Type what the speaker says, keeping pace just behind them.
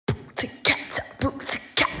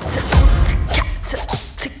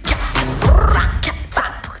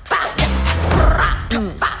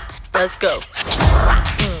Let's go.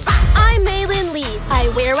 I'm Maylin Lee. I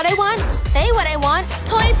wear what I want, say what I want,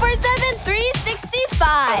 24/7, 365.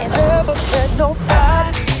 I never met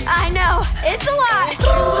nobody. I know, it's a lot.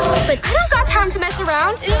 But I don't got time to mess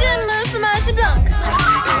around. Je me fromage blanc.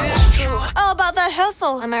 All about that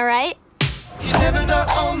hustle, am I right? You never know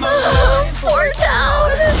all my life. Poor town.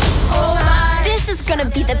 This is gonna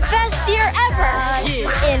be the best year ever.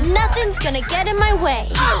 And nothing's gonna get in my way.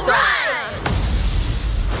 All right.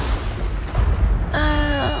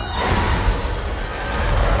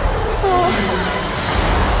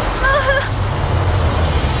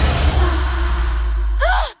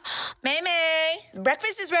 May,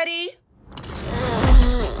 breakfast is ready.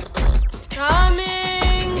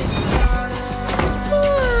 Coming.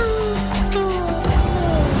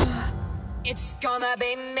 It's gonna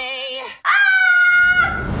be me.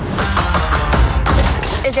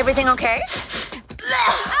 Is everything okay?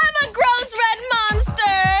 I'm a gross red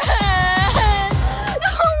monster.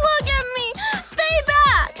 Don't look at me. Stay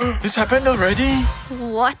back. This happened already?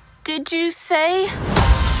 What did you say?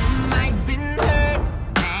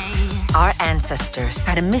 Our ancestors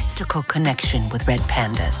had a mystical connection with red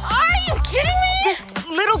pandas. Are you kidding me? This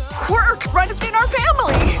little quirk runs in our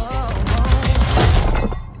family.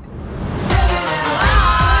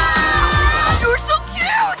 You're so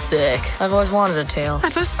cute! Sick. I've always wanted a tail.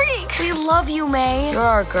 I'm a freak. We love you, May. You're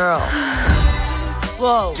our girl.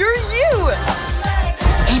 Whoa. You're you!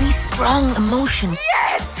 Any strong emotion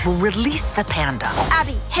will release the panda.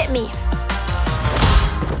 Abby, hit me.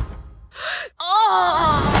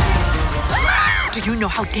 Do you know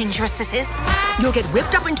how dangerous this is? You'll get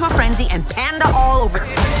whipped up into a frenzy and panda all over.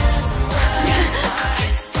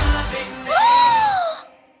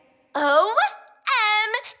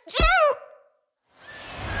 OMG!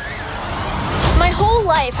 My whole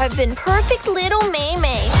life I've been perfect little May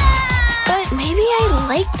May. But maybe I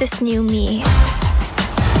like this new me.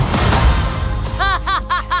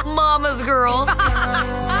 Mama's girls. Stop!